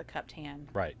the cupped hand.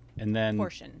 Right. And then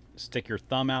portion. Stick your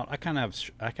thumb out. I kind of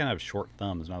have short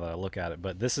thumbs now that I look at it,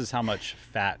 but this is how much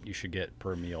fat you should get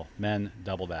per meal. Men,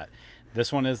 double that.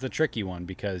 This one is the tricky one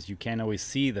because you can't always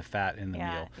see the fat in the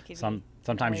meal.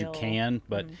 Sometimes you can,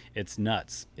 but it's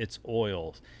nuts, it's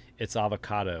oils, it's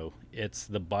avocado, it's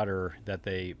the butter that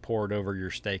they poured over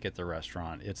your steak at the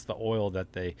restaurant, it's the oil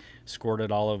that they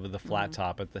squirted all over the flat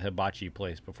top at the hibachi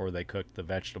place before they cooked the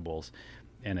vegetables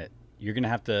in it. You're going to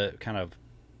have to kind of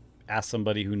ask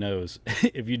somebody who knows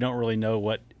if you don't really know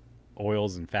what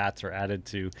oils and fats are added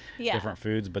to different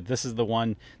foods. But this is the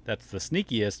one that's the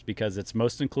sneakiest because it's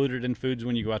most included in foods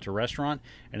when you go out to a restaurant,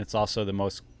 and it's also the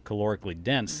most calorically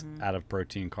dense out of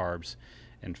protein, carbs,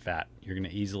 and fat. You're going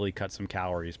to easily cut some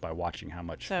calories by watching how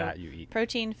much fat you eat.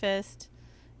 Protein fist,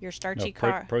 your starchy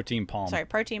protein palm. Sorry,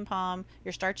 protein palm.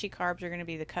 Your starchy carbs are going to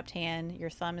be the cupped hand.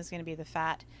 Your thumb is going to be the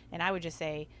fat. And I would just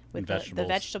say with the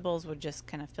vegetables would just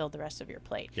kind of fill the rest of your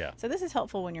plate. Yeah. So this is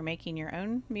helpful when you're making your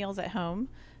own meals at home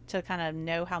to kind of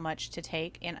know how much to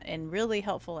take, and really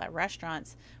helpful at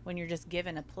restaurants when you're just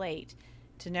given a plate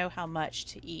to know how much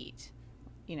to eat,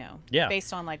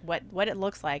 based on like what it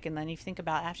looks like. And then you think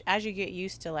about as you get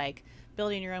used to like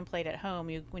building your own plate at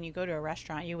home, when you go to a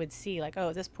restaurant, you would see like,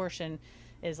 oh, this portion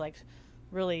is like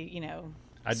really,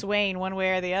 swaying one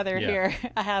way or the other here.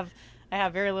 I have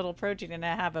very little protein and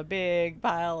I have a big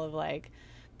pile of like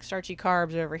starchy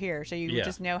carbs over here. So you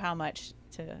just know how much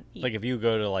to eat. Like if you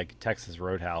go to like Texas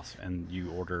Roadhouse and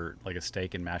you order like a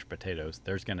steak and mashed potatoes,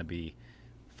 there's going to be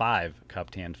 5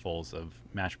 cupped handfuls of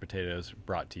mashed potatoes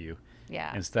brought to you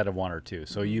instead of 1 or 2.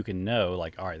 So you can know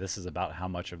like, all right, this is about how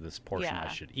much of this portion I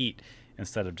should eat,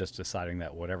 instead of just deciding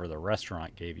that whatever the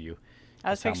restaurant gave you. I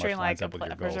was picturing like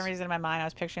for some reason in my mind I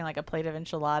was picturing like a plate of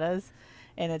enchiladas,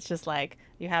 and it's just like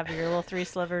you have your little three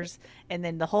slivers, and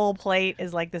then the whole plate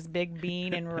is like this big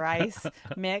bean and rice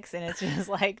mix, and it's just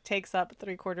like takes up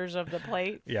three-quarters of the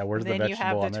plate. Yeah, where's And the then you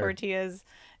have vegetable the on there? tortillas,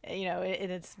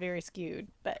 it's very skewed.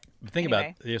 But Think about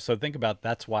anyway, so think about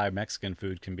that's why Mexican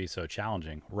food can be so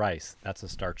challenging. Rice, that's a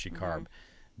starchy mm-hmm. carb.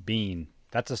 Bean,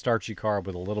 that's a starchy carb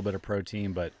with a little bit of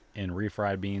protein, but in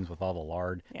refried beans with all the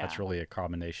lard, that's Yeah, really a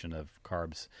combination of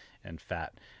carbs and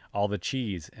fat. All the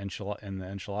cheese and the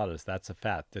enchiladas, that's a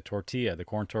fat. The tortilla, the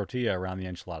corn tortilla around the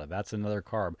enchilada, that's another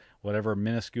carb. Whatever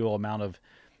minuscule amount of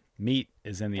meat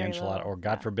is in the very enchilada, little. or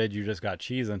God Yeah, forbid you just got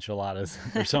cheese enchiladas,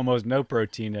 there's almost no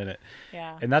protein in it.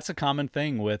 yeah, And that's a common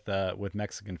thing with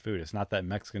Mexican food. It's not that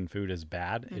Mexican food is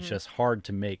bad. It's mm-hmm. just hard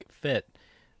to make fit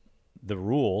the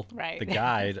rule, the Right.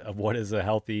 guide of what is a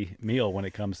healthy meal when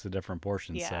it comes to different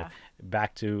portions. So Yeah.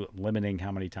 back to limiting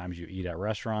how many times you eat at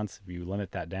restaurants. If you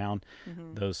limit that down,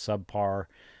 Mm-hmm. those subpar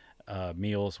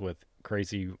meals with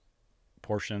crazy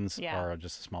portions Yeah. are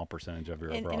just a small percentage of your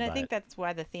And overall I think diet. that's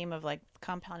why the theme of like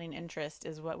compounding interest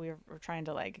is what we're trying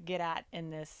to like get at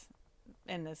in this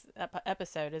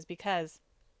episode, is because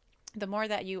the more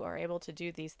that you are able to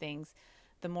do these things,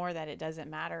 the more that it doesn't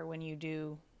matter when you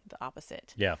do the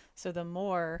opposite. Yeah. So the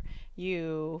more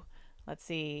you, let's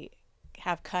see,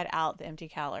 have cut out the empty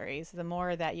calories, the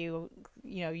more that you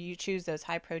choose those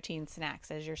high protein snacks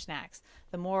as your snacks,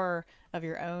 the more of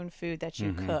your own food that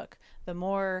you Mm-hmm. cook, the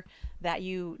more that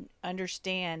you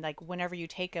understand, like whenever you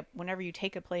take a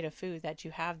plate of food, that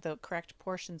you have the correct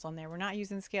portions on there. We're not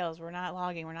using scales, we're not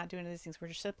logging, we're not doing these things. We're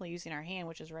just simply using our hand,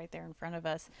 which is right there in front of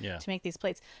us, Yeah. to make these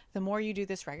plates. The more you do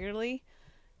this regularly,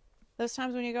 those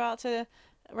times when you go out to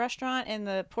a restaurant and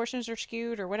the portions are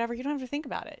skewed or whatever, you don't have to think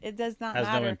about it. It does not Has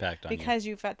no matter, impact on you. because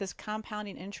you've got this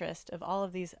compounding interest of all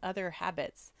of these other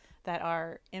habits that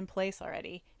are in place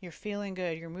already. You're feeling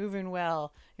good, you're moving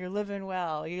well, you're living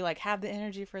well, you like have the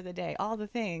energy for the day, all the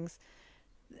things.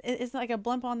 It's like a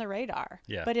blimp on the radar.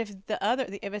 Yeah. But if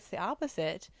it's the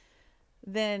opposite,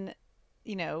 then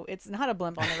it's not a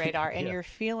blimp on the radar, and Yeah. you're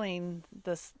feeling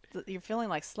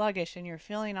like sluggish, and you're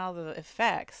feeling all the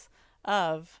effects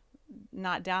of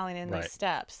not dialing in Right. these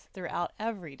steps throughout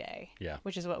every day, Yeah.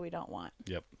 which is what we don't want.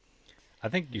 Yep. I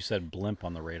think you said blimp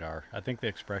on the radar. I think the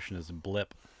expression is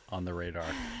blip on the radar.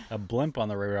 A blimp on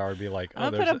the radar would be like, I'm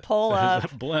oh, gonna put a poll there's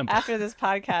up a blimp. after this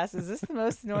podcast. Is this the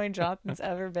most annoying Jonathan's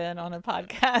ever been on a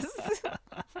podcast?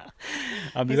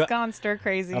 I'm, He's gone stir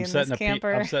crazy I'm in this setting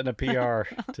camper. I'm setting a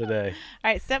PR today.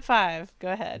 All right, step 5.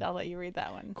 Go ahead. I'll let you read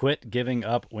that one. Quit giving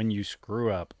up when you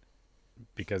screw up,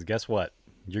 because guess what?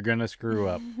 You're gonna screw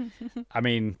up. I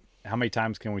mean, how many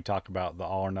times can we talk about the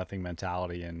all or nothing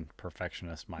mentality and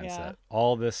perfectionist mindset? Yeah.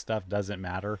 All this stuff doesn't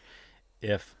matter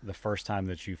if the first time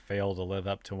that you fail to live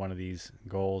up to one of these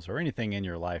goals or anything in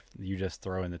your life, you just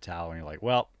throw in the towel and you're like,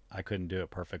 well, I couldn't do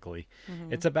it perfectly.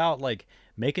 Mm-hmm. It's about like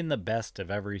making the best of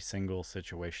every single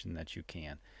situation that you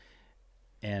can,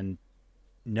 and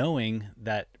knowing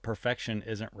that perfection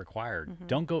isn't required. Mm-hmm.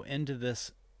 Don't go into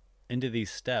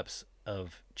these steps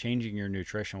of changing your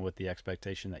nutrition with the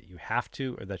expectation that you have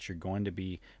to, or that you're going to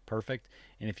be perfect.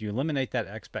 And if you eliminate that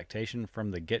expectation from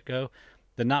the get-go,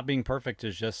 then not being perfect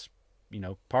is just,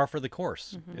 par for the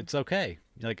course. Mm-hmm. It's okay.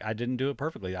 Like, I didn't do it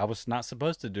perfectly. I was not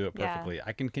supposed to do it Yeah. perfectly.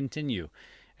 I can continue,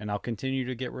 and I'll continue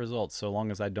to get results so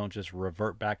long as I don't just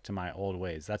revert back to my old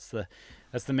ways. That's the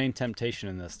main temptation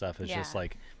in this stuff, is just Yeah.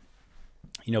 like,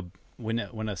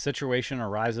 when a situation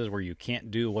arises where you can't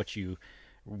do what you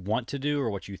want to do or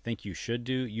what you think you should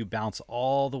do, you bounce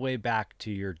all the way back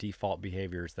to your default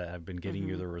behaviors that have been getting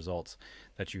you Mm-hmm. the results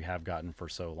that you have gotten for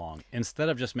so long, instead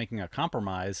of just making a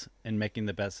compromise and making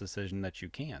the best decision that you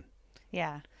can.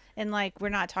 Yeah. And like, we're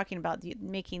not talking about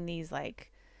making these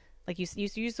like you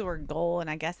use the word goal, and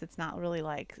I guess it's not really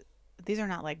like, these are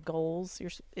not like goals.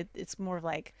 It's more of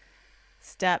like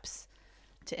steps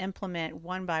to implement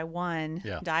one by one.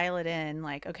 Yeah. Dial it in.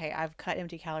 Like, okay, I've cut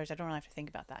empty calories. I don't really have to think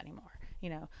about that anymore.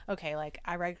 Okay, like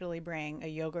I regularly bring a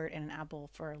yogurt and an apple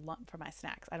for my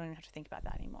snacks. I don't even have to think about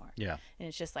that anymore. Yeah. And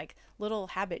it's just like little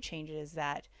habit changes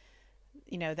that,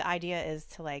 the idea is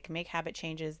to like make habit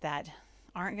changes that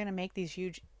aren't going to make these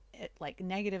huge like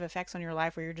negative effects on your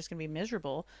life where you're just going to be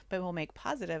miserable, but will make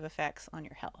positive effects on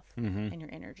your health Mm-hmm. and your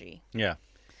energy. Yeah.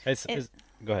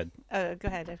 Go ahead. Go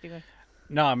ahead if you would.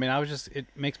 No, I mean, it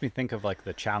makes me think of like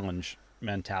the challenge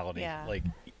mentality. Yeah. Like,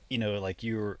 like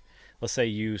let's say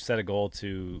you set a goal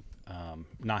to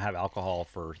not have alcohol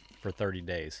for 30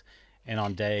 days. And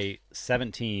on day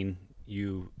 17,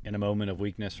 you, in a moment of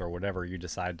weakness or whatever, you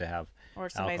decide to have Or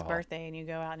somebody's alcohol. birthday and you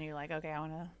go out and you're like, okay, I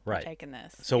want to Right. partake in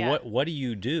this. So Yeah. what do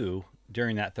you do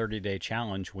during that 30-day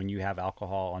challenge when you have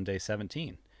alcohol on day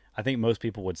 17? I think most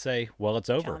people would say, well, it's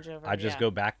over. Challenge over, I just yeah.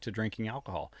 go back to drinking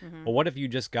alcohol. Mm-hmm. Well, what if you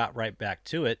just got right back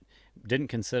to it, didn't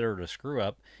consider it a screw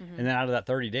up, Mm-hmm. and then out of that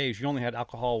 30 days, you only had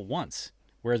alcohol once,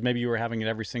 whereas maybe you were having it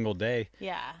every single day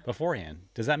Yeah. beforehand?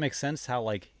 Does that make sense? How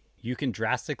like you can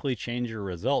drastically change your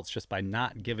results just by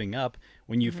not giving up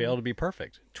when you Mm-hmm. fail to be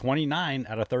perfect. 29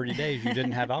 out of 30 days you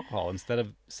didn't have alcohol instead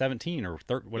of 17 or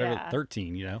whatever, Yeah.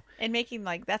 13, you know? And making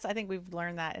like that's I think we've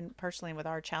learned that, and personally with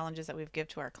our challenges that we've give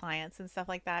to our clients and stuff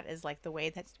like that, is like the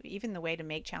way that's even the way to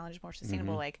make challenge more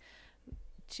sustainable. Mm-hmm. Like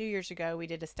 2 years ago we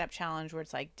did a step challenge where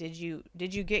it's like, did you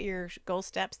get your goal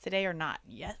steps today or not?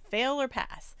 Yeah, fail or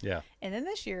pass. Yeah. And then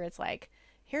this year it's like,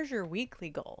 here's your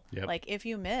weekly goal. Yep. Like if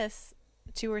you miss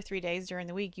 2 or 3 days during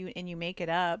the week, you make it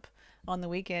up on the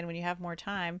weekend when you have more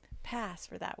time, pass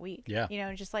for that week.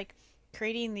 Yeah. Just like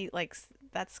creating the like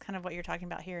that's kind of what you're talking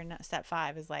about here in step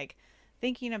 5, is like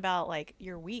thinking about like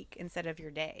your week instead of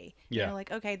your day. Yeah.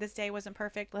 Like, okay, this day wasn't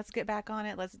perfect, let's get back on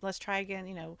it, let's try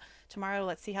again, tomorrow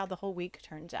let's see how the whole week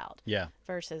turns out. Yeah.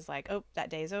 Versus like, oh, that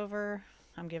day's over,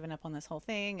 I'm giving up on this whole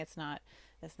thing, it's not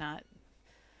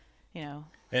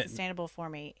sustainable for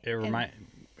me.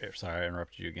 Sorry, I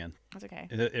interrupted you again. That's okay.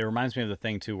 It reminds me of the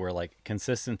thing too, where like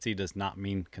consistency does not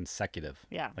mean consecutive.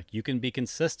 Yeah. Like you can be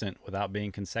consistent without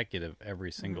being consecutive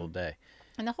every single Mm-hmm. day.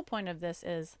 And the whole point of this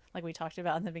is, like we talked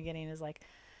about in the beginning, is like,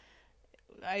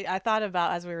 I thought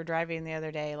about as we were driving the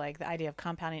other day, like the idea of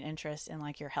compounding interest in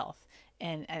like your health.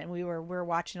 And we're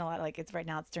watching a lot, like it's right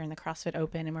now it's during the CrossFit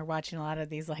Open, and we're watching a lot of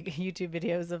these like YouTube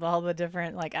videos of all the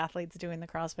different like athletes doing the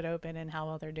CrossFit Open and how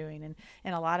well they're doing.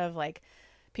 And a lot of like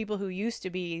people who used to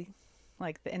be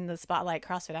like in the spotlight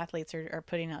CrossFit athletes are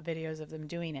putting out videos of them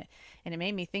doing it. And it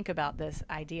made me think about this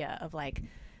idea of like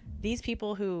these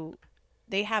people who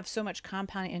they have so much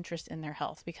compounding interest in their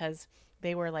health because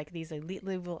they were like these elite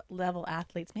level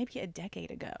athletes maybe a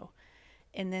decade ago,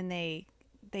 and then they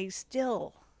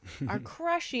still are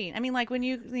crushing. I mean, like when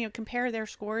you compare their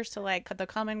scores to like the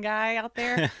common guy out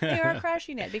there, they are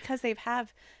crushing it because they've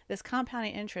have this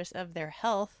compounding interest of their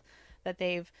health that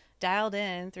they've dialed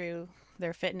in through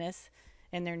their fitness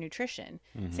and their nutrition.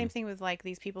 Mm-hmm. Same thing with like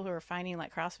these people who are finding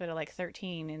like CrossFit at like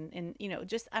 13, and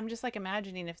just I'm just like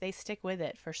imagining if they stick with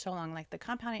it for so long, like the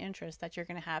compounding interest that you're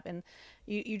going to have. And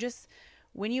you just,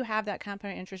 when you have that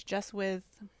compounding interest, just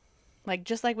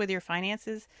like with your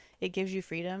finances, it gives you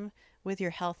freedom. With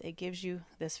your health, it gives you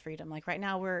this freedom. Like right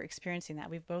now we're experiencing that.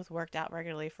 We've both worked out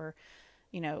regularly for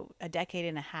a decade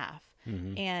and a half.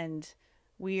 Mm-hmm. And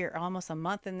we are almost a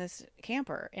month in this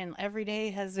camper, and every day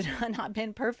has not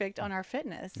been perfect on our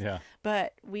fitness. Yeah.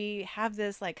 But we have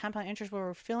this like compound interest where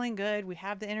we're feeling good. We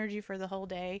have the energy for the whole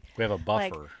day. We have a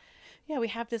buffer. Like, yeah, we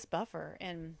have this buffer,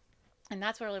 and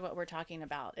that's really what we're talking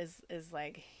about. Is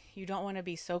like you don't want to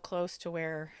be so close to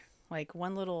where like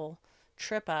one little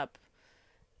trip up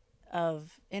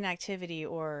of inactivity,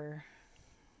 or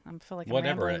I feel like I'm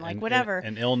whatever, rambling, like whatever,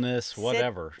 an illness,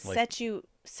 whatever, set you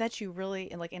really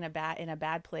like in a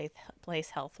bad place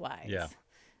health wise. Yeah.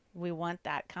 We want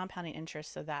that compounding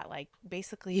interest so that like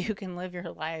basically you can live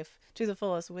your life to the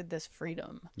fullest with this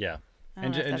freedom. Yeah. I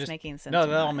don't know if that's making sense. No, or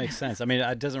that not. all makes sense. I mean,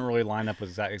 it doesn't really line up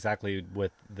with exactly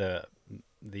with the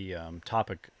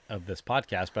topic of this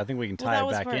podcast, but I think we can tie that it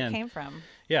was back where in. it came from.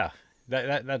 Yeah,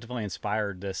 that definitely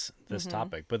inspired this Mm-hmm.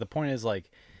 topic. But the point is, like,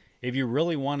 if you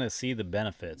really want to see the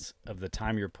benefits of the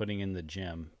time you're putting in the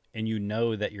gym, and you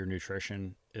know that your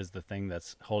nutrition is the thing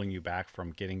that's holding you back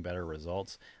from getting better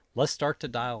results, let's start to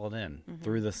dial it in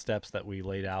through the steps that we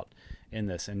laid out in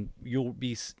this, and you'll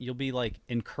be like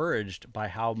encouraged by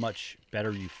how much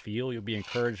better you feel. You'll be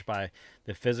encouraged by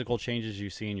the physical changes you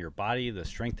see in your body, the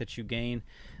strength that you gain,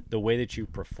 the way that you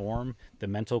perform, the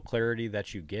mental clarity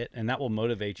that you get, and that will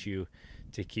motivate you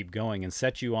to keep going and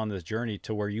set you on this journey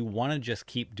to where you want to just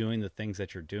keep doing the things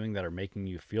that you're doing that are making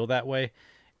you feel that way.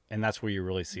 And that's where you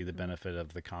really see the benefit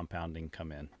of the compounding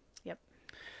come in. Yep.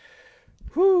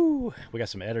 Whoo! We got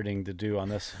some editing to do on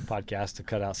this podcast to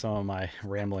cut out some of my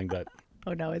rambling, but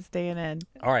Oh no, it's staying in.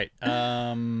 all right. Do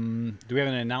we have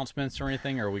any announcements or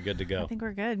anything, or are we good to go? I think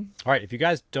we're good. All right. If you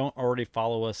guys don't already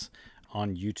follow us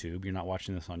on YouTube, you're not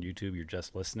watching this on YouTube, you're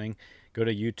just listening, go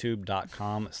to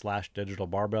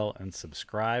youtube.com/digitalbarbell and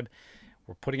subscribe.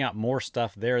 We're putting out more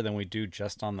stuff there than we do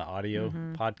just on the audio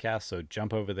podcast. So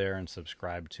jump over there and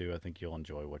subscribe too. I think you'll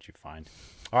enjoy what you find.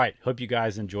 All right. Hope you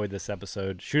guys enjoyed this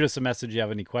episode. Shoot us a message if you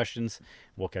have any questions.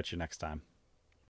 We'll catch you next time.